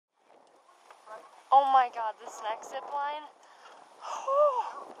Oh my god, this next zip line.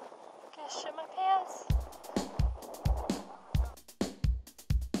 Gonna shit my pants.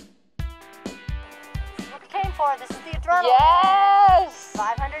 This is what you came for. This is the adrenaline. Yes!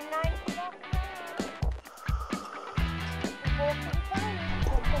 590 feet up.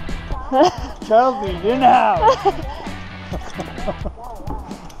 Chelsea, you're now.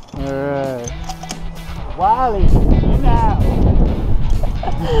 Alright. Wiley, you're now.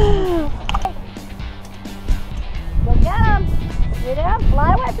 Go get him. Get him.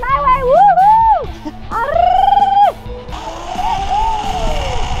 Fly away, fly away. Woohoo!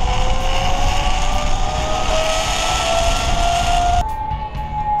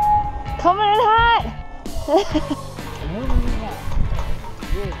 Coming in hot!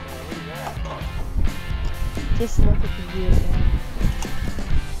 Just look at the view there.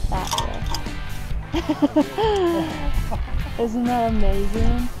 That way. Isn't that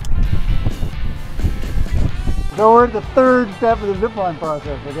amazing? So we're at the third step of the zipline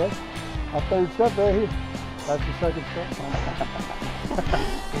process, I guess. Our third step right here. That's the second step.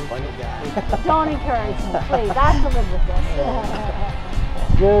 Funny guy. Don't encourage me, please. I have to live with this.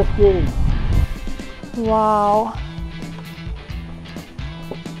 Just kidding. Wow.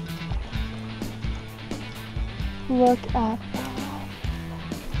 Look at that.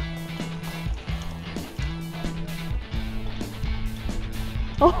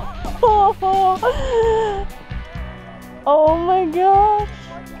 Oh my gosh.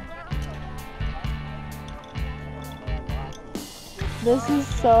 This is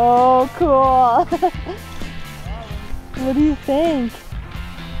so cool. What do you think?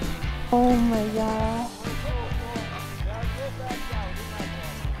 Oh my god.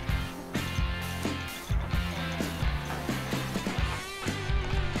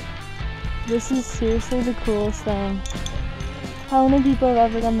 This is seriously the coolest thing. How many people have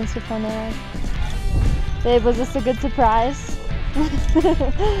ever done this before in their life? Babe, was this a good surprise?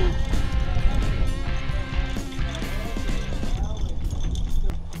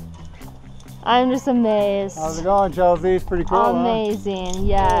 I'm just amazed. How's it going, Chelsea? It's pretty cool, Amazing,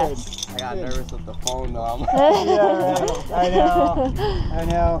 yes. I got nervous with the phone though. I'm Yeah, right. I know. I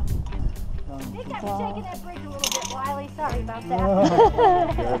know. I think I'm shaking that bridge a little bit, Wiley. Sorry about that. I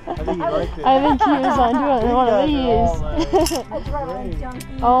think you liked it. I think he was on one of these. Adrenaline junkie.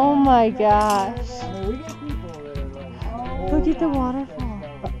 Oh my gosh. I mean, we get people that are like, Look at the waterfall.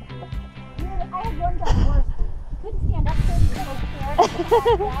 Dude, I had one guy worse. Couldn't stand up so he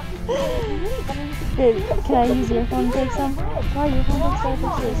was Babe, can I use your phone to take some? Why your phone looks so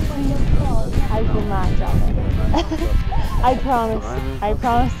pictures, please? I will not drop it. I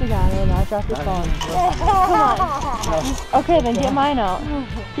promise to God I will not drop your phone. Come on. Okay, then get mine out.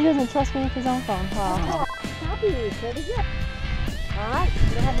 He doesn't trust me with his own phone. Wow. Copy, pretty good. Alright, you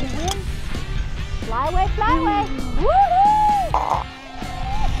gonna have any win? Fly away, fly away. Woohoo!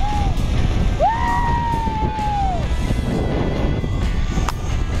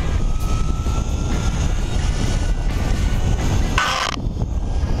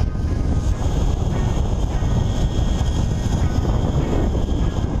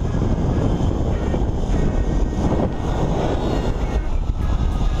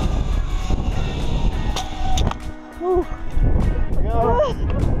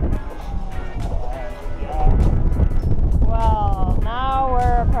 Well, now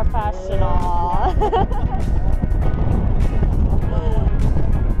we're professional.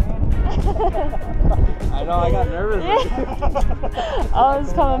 I know, I got nervous. I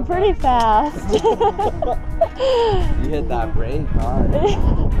was coming pretty fast. You hit that brake hard.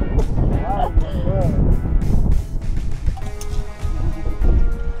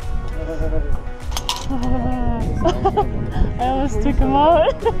 I almost took him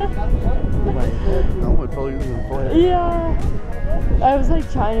out. Yeah. I was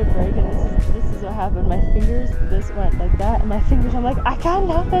like trying to brake, and this is what happened. My fingers, this went like that, and my fingers, I'm like, I got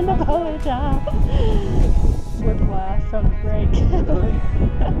nothing to pull it down. Whiplash from the brake.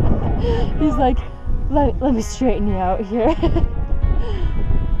 He's like, let me straighten you out here.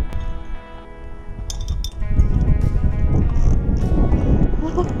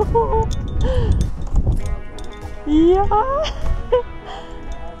 Yeah.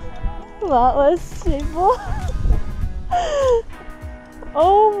 A lot less stable.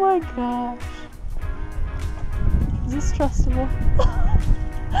 Oh my gosh. Is this trustable?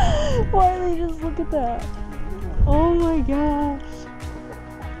 Wiley, just look at that. Oh my gosh.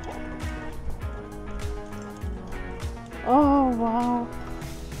 Oh wow.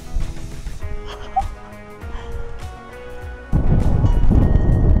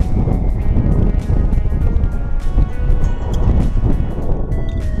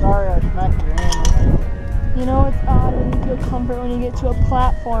 Sorry, I smacked your hand. feel comfort when you get to a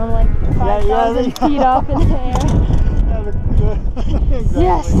platform like 5,000 feet up in the air. That looks good. Exactly.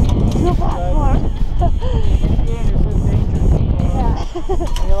 Yes, to a platform. Yeah.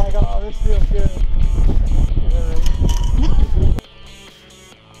 And you're like, oh, this feels good.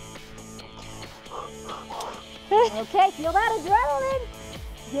 Okay, feel that adrenaline.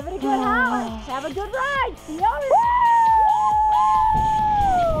 Give it a good howl. Have a good ride. See you on it.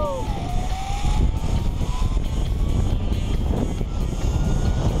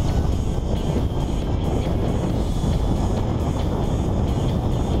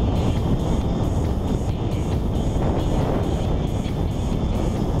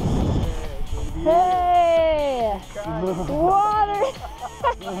 Hey! Water!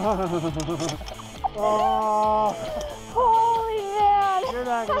 Oh, Holy man! you're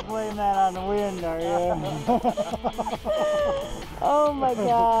not going to blame that on the wind, are you? Oh my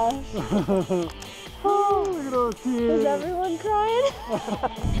gosh. Oh, look at those kids. Is everyone crying?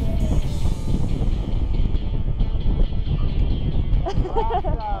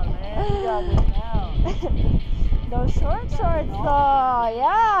 Awesome, man. You got this now. Those short shorts though,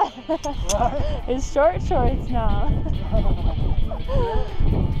 yeah. What? It's short shorts now.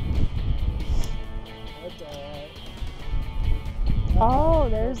 That's alright. Oh,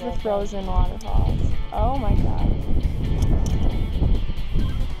 there's the frozen waterfalls. Oh my gosh.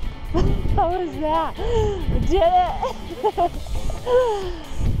 How was that? We did it!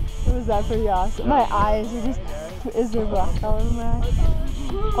 Was that pretty awesome? My eyes are just, is there black all over my eyes?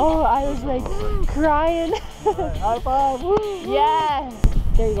 Oh, I was like crying. High five. Woo, woo. Yes.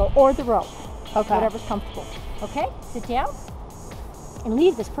 There you go. Or the rope. Okay. Whatever's comfortable. Okay? Sit down. And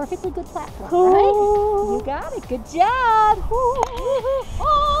leave this perfectly good platform. Ooh. Right? You got it. Good job. Ooh.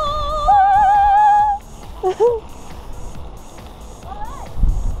 Oh.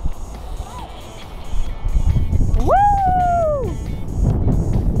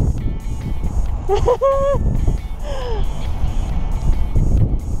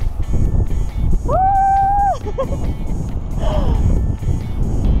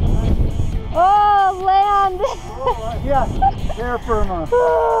 Oh, land! Yeah, terra firma.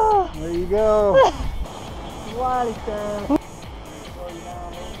 There you go. Wiley style.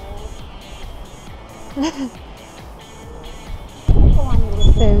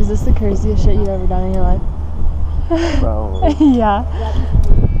 Babe, is this the craziest shit you've ever done in your life? Bro. Yeah.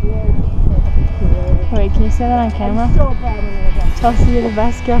 Wait, can you say that on camera? So bad when I was Chelsea, you're the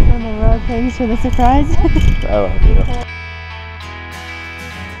best girlfriend in the world. Thanks for the surprise. I love you.